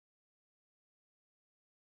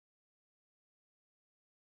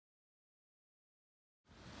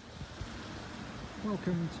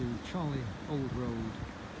Welcome to Chorley Old Road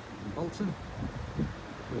in Bolton.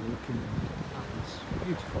 We're looking at this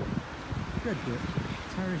beautiful red brick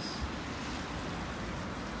terrace,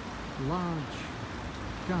 large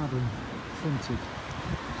garden fronted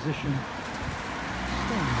position,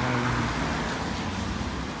 stone railings,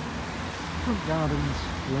 front gardens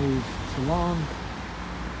laid to lawn,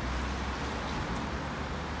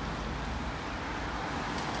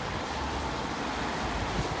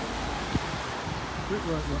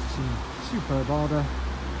 brickwork looks in superb order,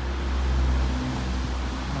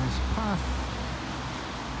 nice path.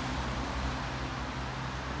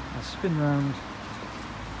 I'll spin round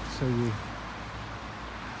so you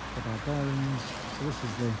get our bearings. So this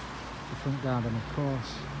is the front garden, of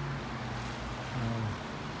course.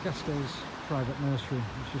 Guest house, private nursery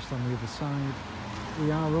is just on the other side.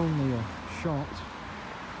 We are only a short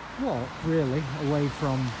walk really away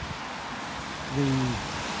from the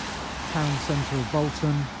town centre of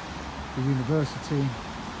Bolton, the university,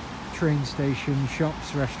 train station,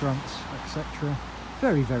 shops, restaurants, etc.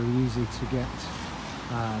 Very, very easy to get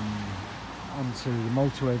onto the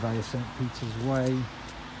motorway via St Peter's Way.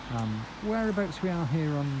 Whereabouts we are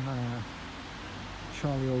here on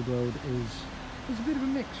Chorley Old Road is a bit of a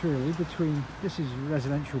mix really between, this is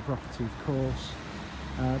residential property of course,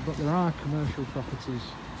 but there are commercial properties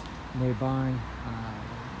nearby.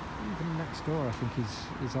 Even next door I think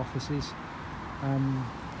is offices.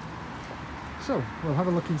 So we'll have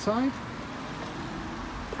a look inside.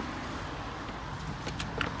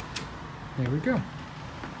 Here we go.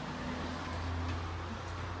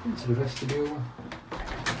 Into the vestibule.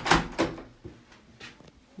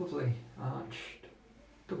 Lovely arched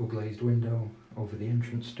double glazed window over the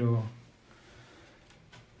entrance door.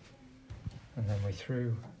 And then we're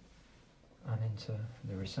through and into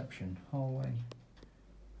the reception hallway.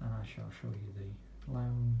 And I shall show you the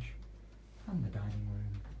lounge and the dining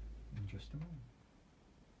room in just a moment.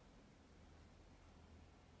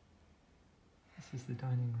 This is the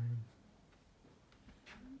dining room.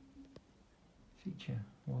 Feature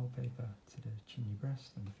wallpaper to the chimney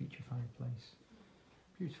breast and the feature fireplace.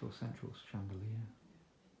 Beautiful central chandelier.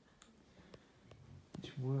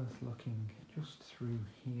 It's worth looking just through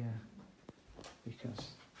here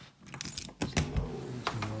because there's loads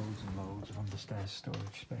and loads and loads of understairs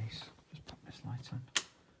storage space. Just pop this light on.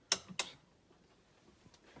 Oops.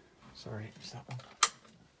 Sorry, it's that one.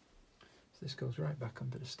 So this goes right back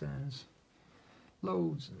under the stairs.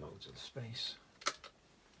 Loads and loads of space.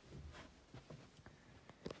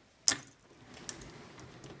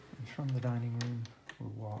 And from the dining room,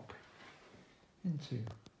 we'll walk into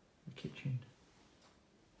the kitchen,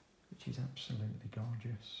 which is absolutely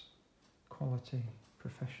gorgeous. Quality,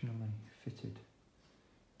 professionally fitted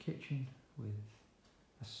kitchen with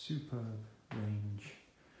a superb range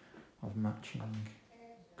of matching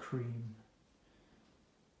cream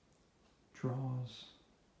drawers,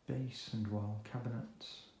 base and wall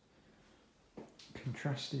cabinets,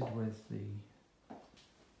 contrasted with the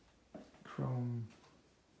chrome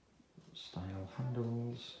style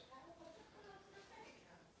handles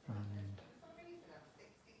and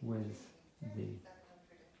with the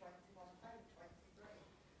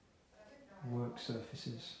work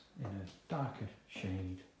surfaces in a darker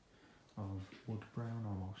shade of wood brown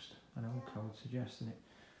almost, an old code suggesting it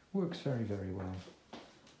works very, very well.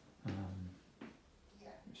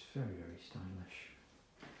 It's very, very stylish.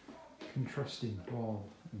 Contrasting wall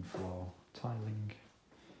and floor tiling.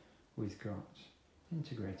 We've got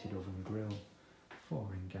integrated oven grill,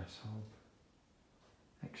 4-ring gas hob,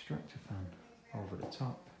 extractor fan over the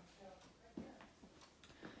top,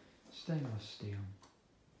 stainless steel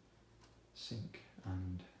sink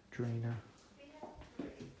and drainer.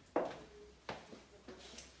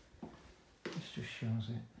 This just shows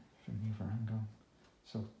it from the other angle.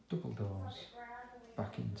 So double doors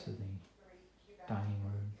back into the dining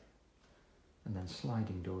room and then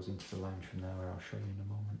sliding doors into the lounge from there, where I'll show you in a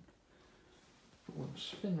moment. But we'll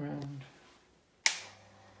spin round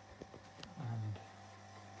and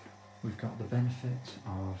we've got the benefit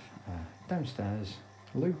of downstairs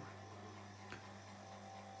loo,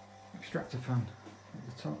 extractor fan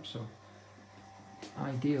at the top, so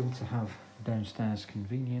ideal to have downstairs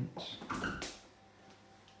convenience.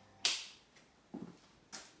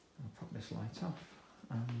 I'll pop this light off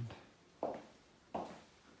and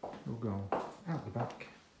we'll go out the back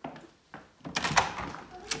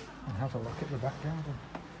and have a look at the back garden.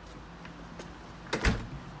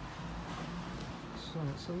 So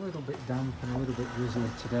it's a little bit damp and a little bit drizzly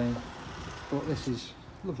today, but this is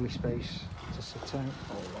lovely space to sit out.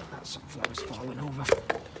 Oh look, that sunflower's fallen over.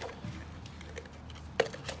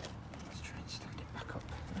 Let's try and stand it back up.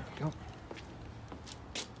 There we go.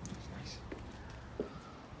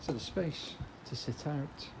 space to sit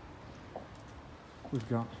out. We've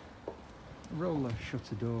got a roller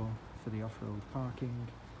shutter door for the off-road parking.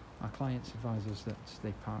 Our clients advise us that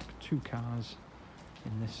they park 2 cars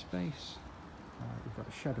in this space. We've got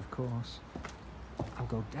a shed, of course. I'll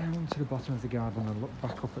go down to the bottom of the garden and look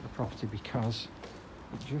back up at the property because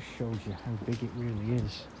it just shows you how big it really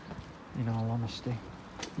is, in all honesty.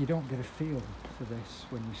 You don't get a feel for this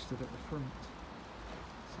when you stood at the front.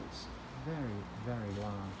 So it's very, very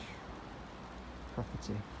large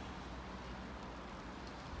property.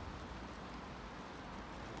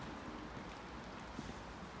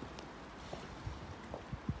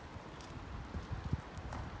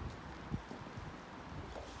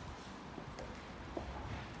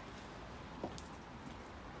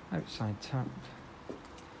 Outside tap.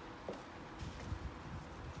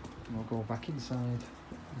 And we'll go back inside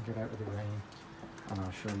and get out of the rain, and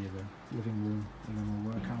I'll show you the living room, and then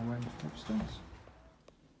we'll work our way upstairs.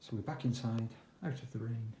 So we're back inside, out of the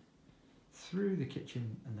rain, through the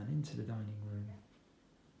kitchen and then into the dining room,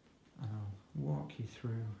 and I'll walk you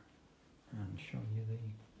through and show you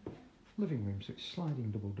the living room. So it's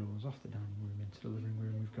sliding double doors off the dining room into the living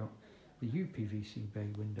room. We've got the UPVC bay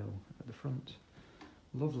window at the front.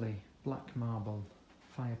 Lovely black marble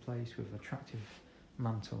fireplace with attractive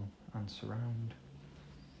mantle and surround.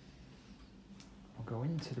 I'll go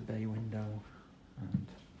into the bay window and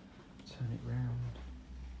turn it round.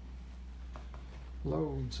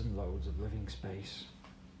 Loads and loads of living space.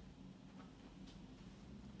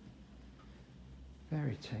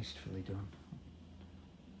 Very tastefully done.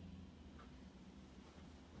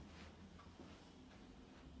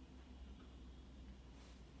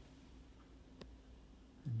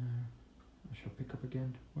 And now I shall pick up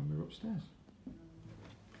again when we're upstairs.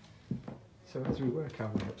 So as we work our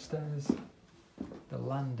way upstairs, the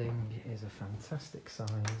landing is a fantastic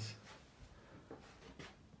size.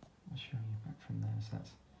 I'll show you back from there. So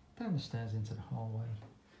that's down the stairs into the hallway.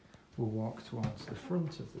 We'll walk towards the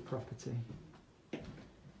front of the property,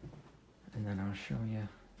 and then I'll show you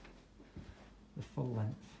the full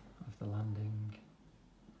length of the landing.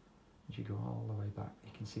 As you go all the way back,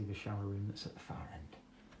 you can see the shower room that's at the far end.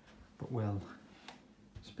 But we'll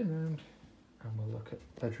spin round and we'll look at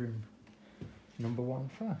bedroom number 1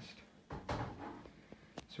 first.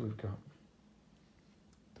 So we've got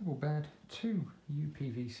double bed, 2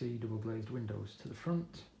 UPVC double glazed windows to the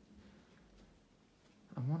front.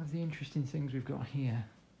 And one of the interesting things we've got here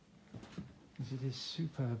is it is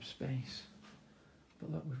superb space.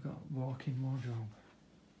 But look, we've got walk-in wardrobe.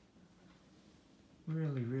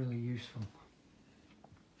 Really, really useful.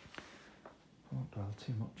 I won't dwell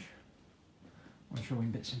too much on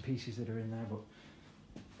showing bits and pieces that are in there, but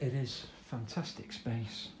it is fantastic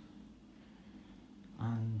space,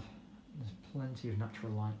 and there's plenty of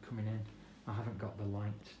natural light coming in. I haven't got the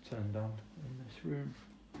light turned on in this room.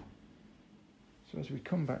 So as we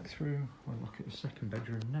come back through, we'll look at the second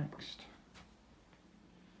bedroom next.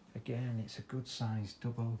 Again, it's a good sized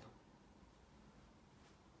double.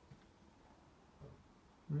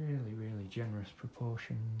 Really, really generous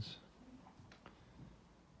proportions.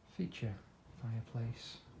 Feature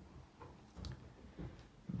fireplace.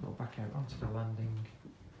 We'll go back out onto the landing,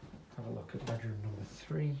 have a look at bedroom number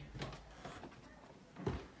 3.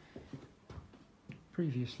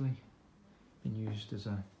 Previously been used as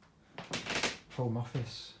a home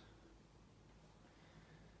office,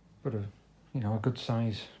 but a good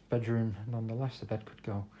size bedroom nonetheless. The bed could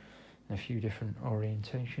go in a few different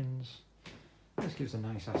orientations. This gives a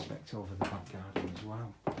nice aspect over the back garden as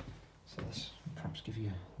well. So this perhaps give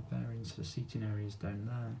you bearings to the seating areas down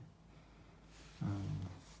there.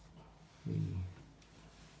 The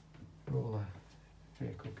roller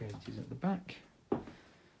vehicle gate is at the back.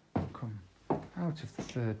 We'll come out of the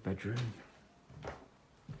third bedroom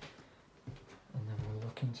and then we'll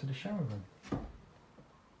look into the shower room.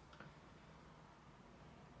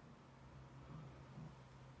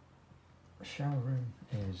 The shower room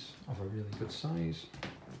is of a really good size.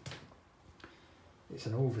 It's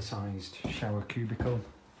an oversized shower cubicle,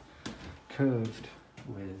 curved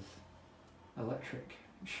with electric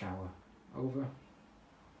shower over,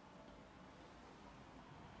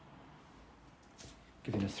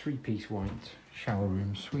 giving a 3-piece white shower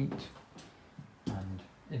room suite, and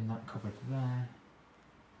in that cupboard there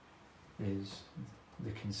is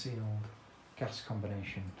the concealed gas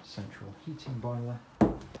combination central heating boiler.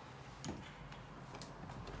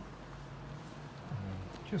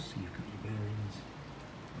 Just so you've got your bearings,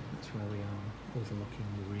 that's where we are, overlooking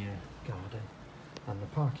the rear garden and the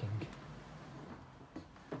parking.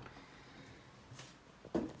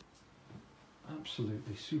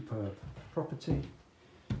 Absolutely superb property.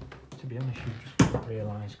 to be honest, you just won't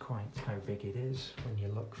realise quite how big it is when you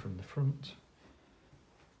look from the front.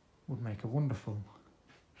 Would make a wonderful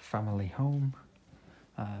family home,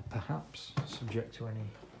 perhaps subject to any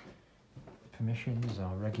permissions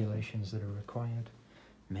or regulations that are required.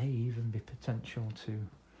 May even be potential to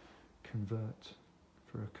convert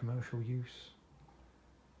for a commercial use.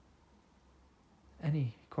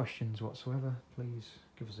 Any questions whatsoever, please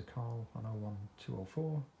give us a call on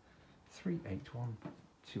 01204 381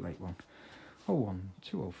 281.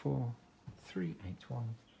 01204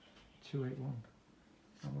 381 281,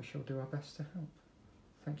 and we shall do our best to help.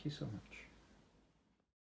 Thank you so much.